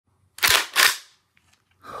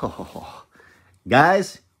Oh.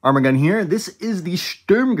 Guys, ARMANDGUN here. This is the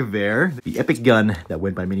Sturmgewehr, the epic gun that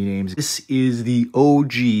went by many names. This is the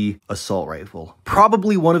OG assault rifle.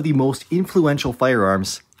 Probably one of the most influential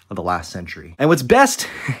firearms of the last century. And what's best,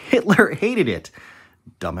 Hitler hated it.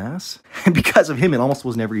 Dumbass. And because of him, it almost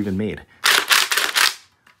was never even made.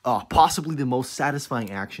 Oh, possibly the most satisfying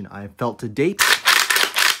action I've felt to date.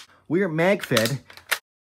 We are mag fed.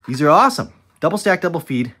 These are awesome. Double stack, double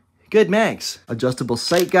feed. Good mags. Adjustable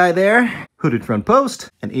sight guy there. Hooded front post.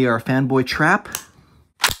 An AR fanboy trap.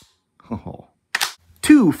 Oh.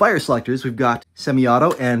 2 fire selectors. We've got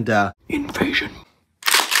semi-auto and invasion.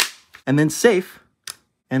 And then safe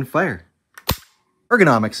and fire.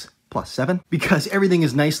 Ergonomics +7 because everything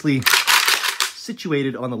is nicely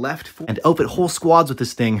situated on the left. And outfit whole squads with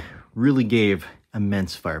this thing really gave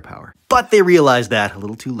immense firepower. But they realized that a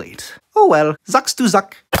little too late. Oh well, zucks to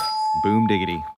zuck. Boom diggity.